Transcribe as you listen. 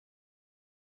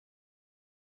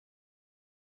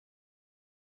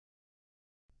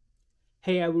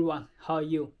Hey everyone, how are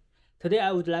you? Today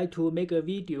I would like to make a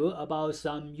video about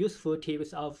some useful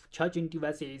tips of charging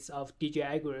devices of DJI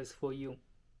Agras for you.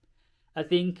 I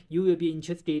think you will be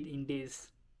interested in this.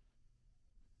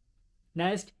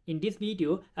 Next, in this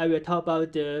video, I will talk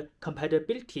about the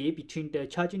compatibility between the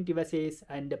charging devices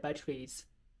and the batteries.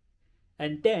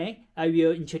 And then I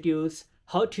will introduce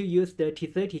how to use the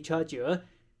T30 charger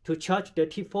to charge the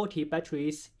T40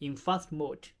 batteries in fast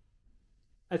mode.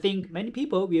 I think many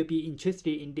people will be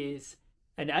interested in this,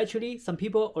 and actually some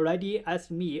people already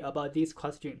asked me about this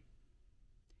question.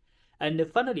 And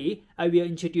finally, I will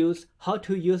introduce how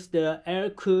to use the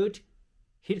air-cooled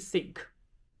heatsink.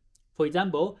 For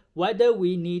example, whether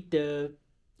we need the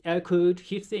air-cooled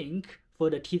heatsink for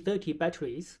the T30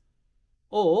 batteries,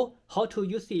 or how to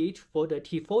use it for the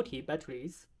T40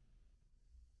 batteries.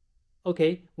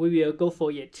 Okay, we will go for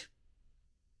it.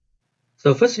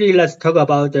 So firstly, let's talk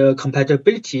about the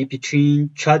compatibility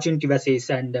between charging devices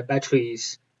and the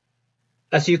batteries.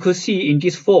 As you could see in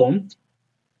this form,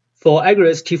 for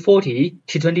Agras T40,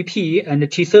 T20P, and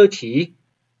T30,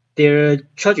 their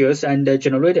chargers and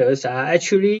generators are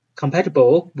actually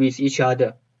compatible with each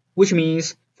other, which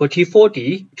means for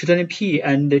T40, T20P,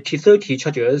 and T30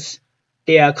 chargers,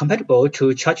 they are compatible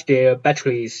to charge their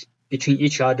batteries between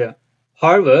each other.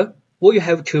 However, what you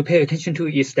have to pay attention to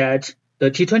is that the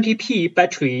T20P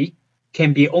battery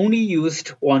can be only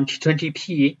used on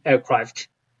T20P aircraft.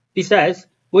 Besides,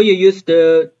 when you use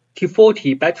the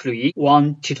T40 battery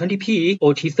on T20P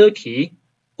or T30,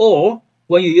 or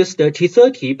when you use the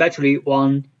T30 battery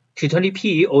on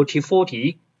T20P or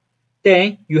T40,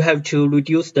 then you have to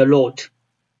reduce the load,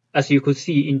 as you could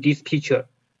see in this picture.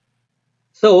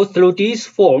 So through this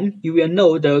form, you will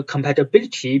know the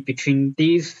compatibility between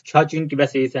these charging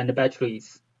devices and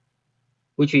batteries,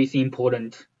 which is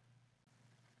important.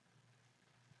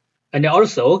 And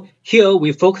also, here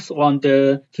we focus on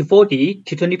the T40,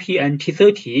 T20P, and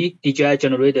T30 DJI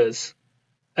generators.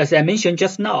 As I mentioned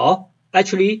just now,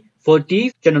 actually, for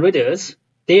these generators,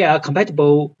 they are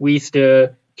compatible with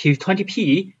the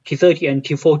T20P, T30, and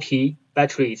T40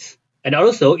 batteries. And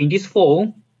also, in this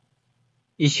form,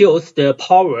 it shows the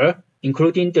power,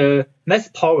 including the max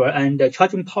power and the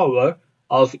charging power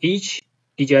of each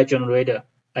DJI generator,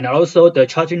 and also the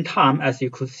charging time, as you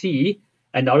could see,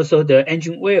 and also the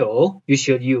engine oil you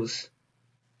should use.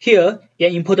 Here,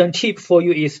 an important tip for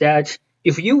you is that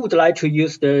if you would like to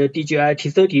use the DJI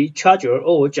T30 charger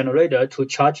or generator to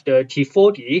charge the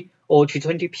T40 or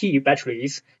T20P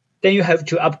batteries, then you have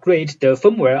to upgrade the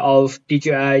firmware of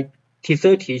DJI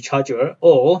T30 charger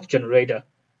or generator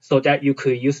so that you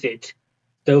could use it.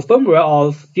 The firmware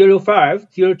of 05,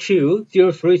 02,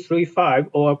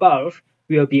 0335 or above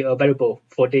will be available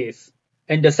for this.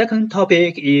 And the second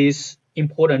topic is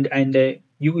important, and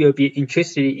you will be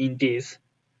interested in this.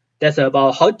 That's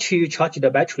about how to charge the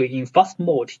battery in fast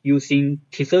mode using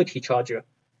T30 charger.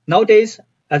 Nowadays,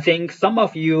 I think some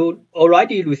of you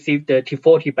already received the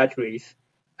T40 batteries,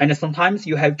 and sometimes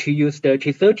you have to use the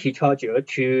T30 charger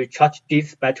to charge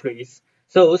these batteries.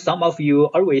 So some of you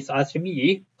always ask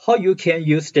me how you can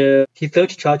use the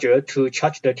T30 charger to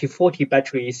charge the T40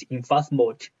 batteries in fast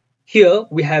mode. Here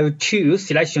we have two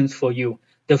selections for you.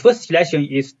 The first selection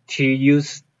is to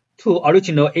use two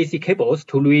original AC cables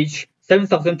to reach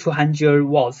 7200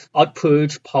 watts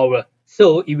output power,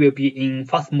 so it will be in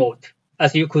fast mode,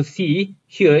 as you could see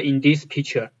here in this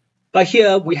picture. But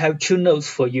here we have two notes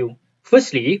for you.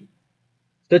 Firstly,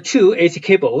 the two AC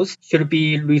cables should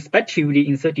be respectively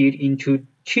inserted into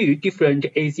two different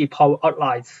AC power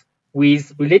outlets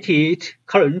with related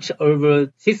current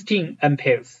over 16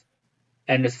 amperes.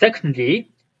 And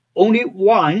secondly, only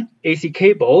one AC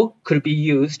cable could be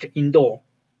used indoor,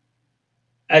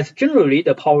 as generally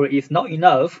the power is not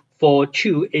enough for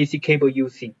two AC cable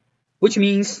using. Which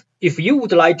means if you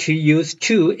would like to use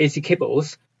two AC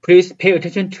cables, please pay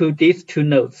attention to these two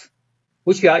notes,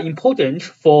 which are important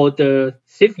for the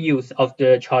safe use of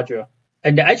the charger.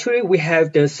 And actually, we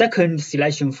have the second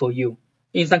selection for you.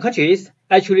 In some countries,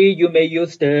 actually, you may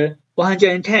use the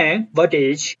 110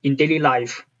 voltage in daily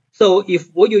life. So if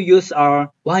what you use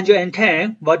are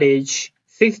 110 voltage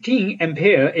 16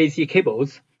 ampere AC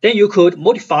cables, then you could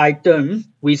modify them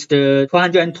with the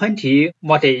 220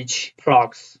 voltage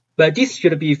plugs. But this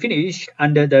should be finished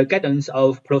under the guidance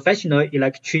of professional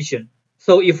electrician.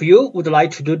 So if you would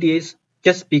like to do this,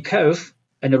 just be careful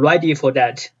and ready for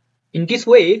that. In this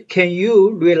way, can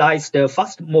you realize the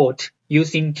fast mode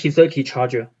using T30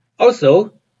 charger?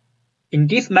 Also, in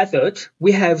this method,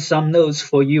 we have some notes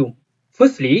for you.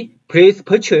 Firstly, please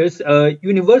purchase a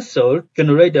universal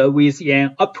generator with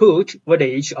an output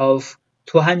voltage of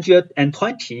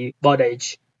 220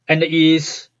 voltage and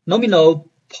is nominal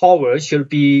power should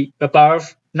be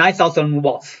above 9,000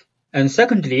 watts. And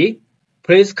secondly,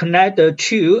 please connect the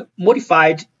two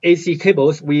modified AC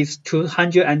cables with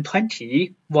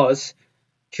 220 watts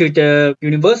to the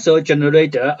universal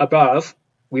generator above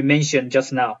we mentioned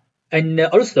just now. And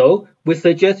also, we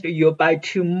suggest you buy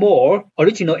two more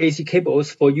original AC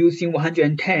cables for using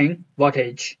 110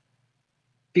 wattage.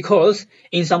 Because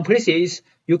in some places,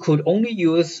 you could only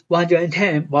use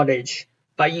 110 wattage,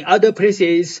 but in other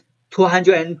places,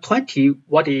 220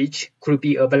 wattage could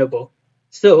be available.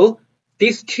 So,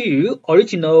 these two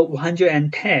original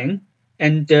 110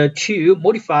 and the two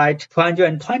modified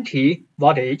 220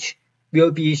 wattage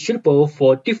will be suitable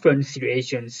for different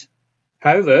situations.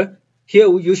 However,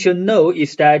 here you should know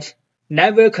is that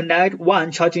never connect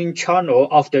one charging channel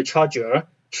of the charger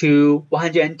to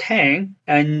 110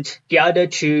 and the other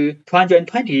to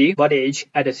 220 wattage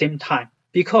at the same time,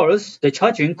 because the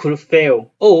charging could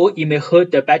fail or it may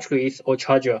hurt the batteries or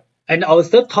charger. And our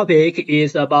third topic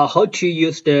is about how to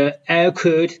use the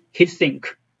air-cooled heatsink.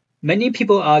 Many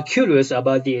people are curious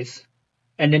about this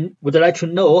and would like to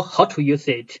know how to use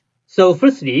it. So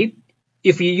firstly,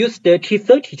 if you use the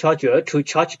T30 charger to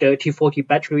charge the T40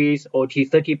 batteries or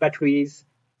T30 batteries,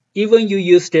 even you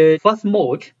use the fast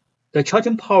mode, the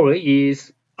charging power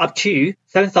is up to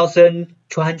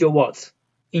 7,200 watts.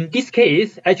 In this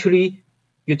case, actually,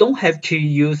 you don't have to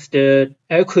use the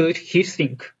air-cooled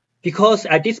heatsink because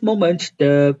at this moment,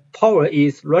 the power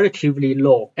is relatively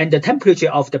low and the temperature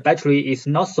of the battery is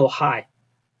not so high.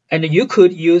 And you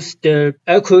could use the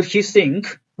air-cooled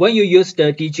heatsink when you use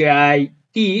the DJI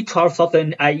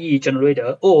D12000IE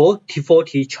generator or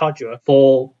T40 charger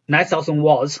for 9,000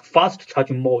 watts fast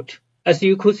charging mode. As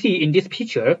you could see in this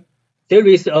picture, there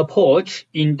is a port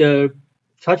in the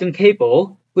charging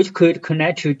cable which could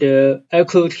connect to the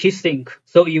air-cooled heatsink,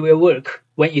 so it will work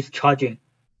when it's charging.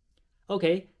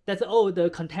 Okay, that's all the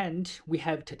content we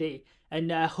have today,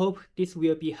 and I hope this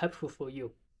will be helpful for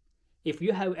you. If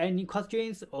you have any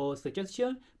questions or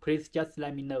suggestions, please just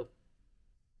let me know.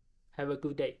 Have a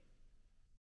good day.